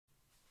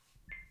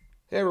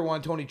Hey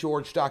everyone, Tony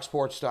George,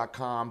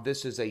 DocSports.com.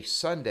 This is a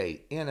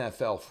Sunday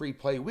NFL free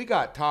play. We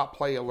got top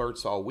play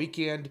alerts all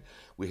weekend.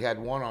 We had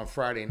one on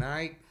Friday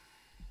night.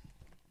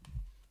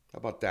 How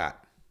about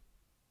that?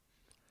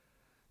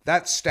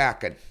 That's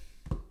stacking.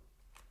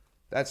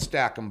 That's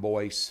stacking,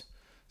 boys.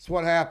 It's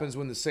what happens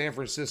when the San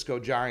Francisco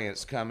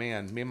Giants come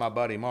in. Me and my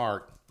buddy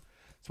Mark.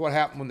 It's what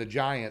happened when the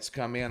Giants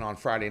come in on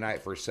Friday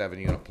night for a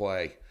 7-unit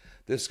play.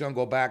 This is going to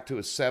go back to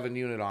a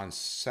 7-unit on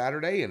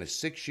Saturday and a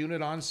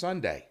 6-unit on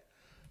Sunday.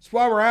 That's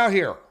why we're out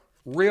here.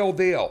 Real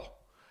deal.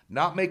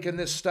 Not making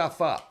this stuff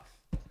up.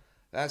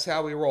 That's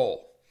how we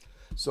roll.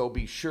 So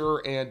be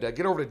sure and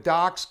get over to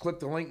Docs,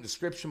 click the link in the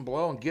description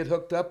below, and get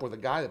hooked up with a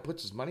guy that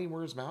puts his money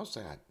where his mouth's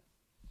at.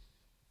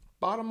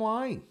 Bottom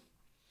line.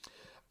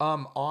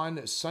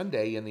 On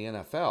Sunday in the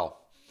NFL,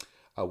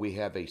 we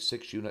have a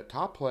 6-unit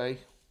top play.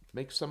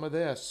 Make some of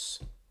this.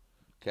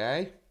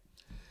 Okay?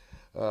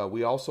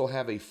 We also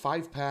have a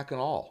 5-pack and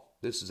all.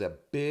 This is a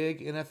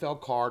big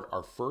NFL card.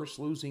 Our first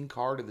losing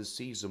card of the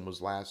season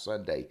was last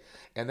Sunday.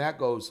 And that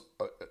goes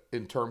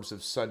in terms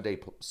of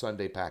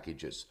Sunday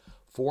packages.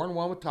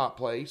 4-1 with top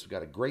plays. We've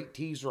got a great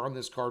teaser on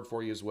this card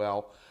for you as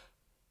well.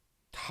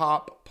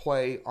 Top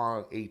play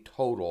on a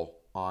total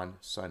on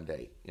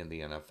Sunday in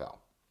the NFL.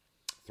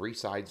 3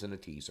 sides and a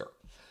teaser.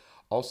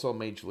 Also,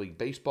 Major League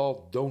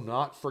Baseball, do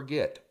not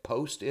forget,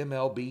 post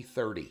MLB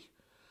 30.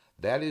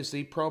 That is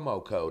the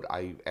promo code.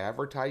 I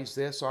advertised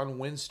this on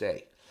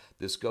Wednesday.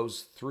 This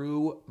goes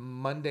through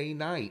Monday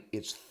night.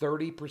 It's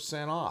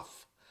 30%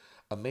 off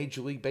a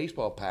Major League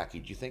Baseball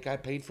package. You think I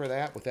paid for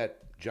that with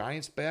that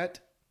Giants bet?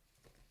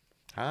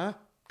 Huh?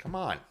 Come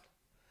on.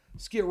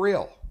 Let's get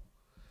real.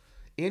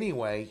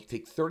 Anyway,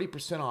 take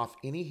 30% off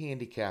any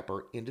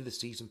handicapper into the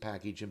season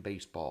package in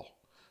baseball.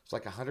 It's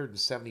like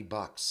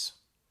 $170.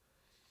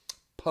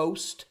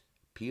 Post,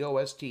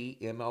 P-O-S-T,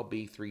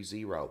 MLB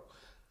 30.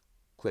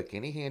 Click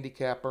any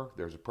handicapper.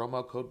 There's a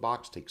promo code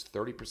box. Takes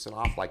 30%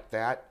 off like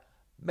that.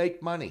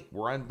 Make money.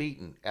 We're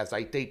unbeaten as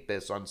I tape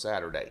this on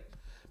Saturday.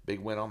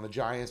 Big win on the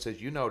Giants,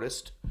 as you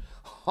noticed,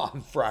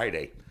 on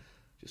Friday.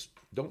 Just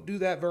don't do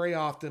that very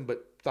often,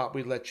 but thought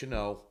we'd let you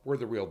know we're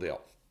the real deal.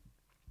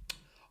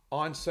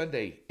 On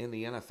Sunday in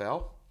the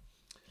NFL,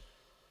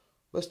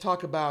 let's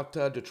talk about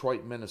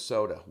Detroit,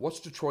 Minnesota.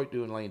 What's Detroit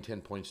doing laying 10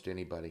 points to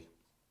anybody?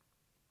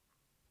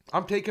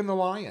 I'm taking the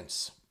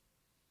Lions.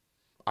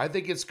 I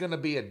think it's going to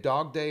be a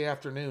dog day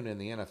afternoon in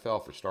the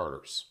NFL for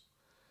starters.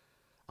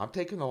 I'm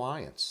taking the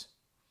Lions.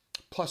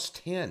 Plus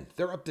 10.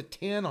 They're up to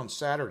 10 on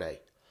Saturday.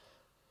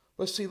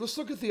 Let's see. Let's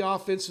look at the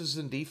offenses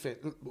and defense.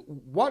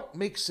 What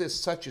makes this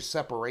such a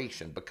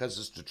separation? Because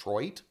it's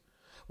Detroit?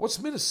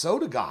 What's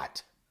Minnesota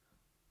got?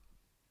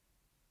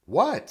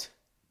 What?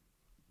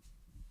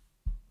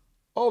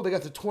 Oh, they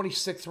got the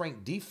 26th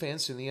ranked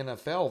defense in the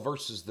NFL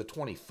versus the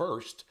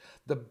 21st.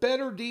 The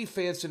better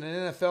defense in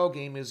an NFL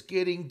game is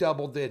getting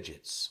double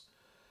digits.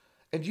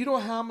 And do you know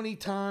how many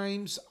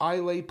times I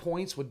lay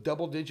points with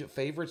double-digit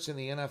favorites in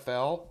the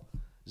NFL?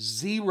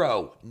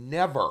 0.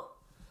 Never.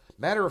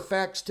 Matter of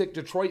fact, stick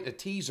Detroit in a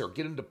teaser.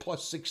 Get them to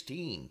plus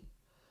 16.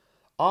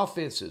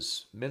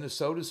 Offenses.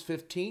 Minnesota's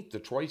 15th.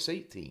 Detroit's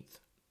 18th.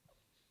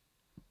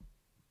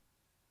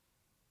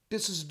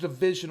 This is a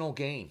divisional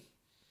game.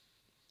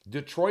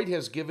 Detroit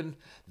has given...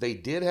 They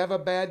did have a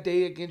bad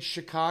day against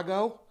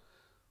Chicago.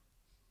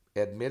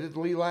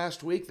 Admittedly,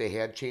 last week, they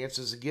had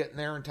chances of getting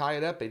there and tie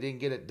it up. They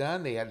didn't get it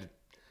done. They had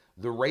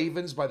the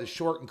Ravens by the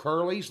short and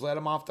curlies, let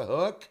them off the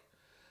hook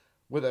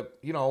with a,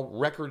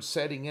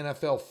 record-setting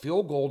NFL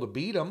field goal to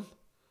beat them.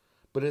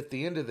 But at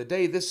the end of the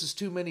day, this is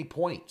too many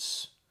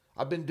points.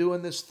 I've been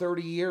doing this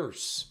 30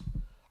 years.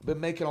 I've been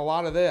making a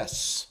lot of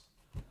this.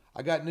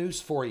 I got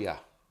news for you.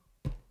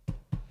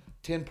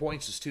 10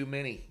 points is too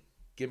many.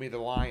 Give me the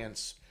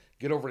Lions.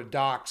 Get over to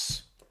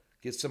Docs.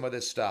 Get some of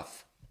this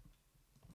stuff.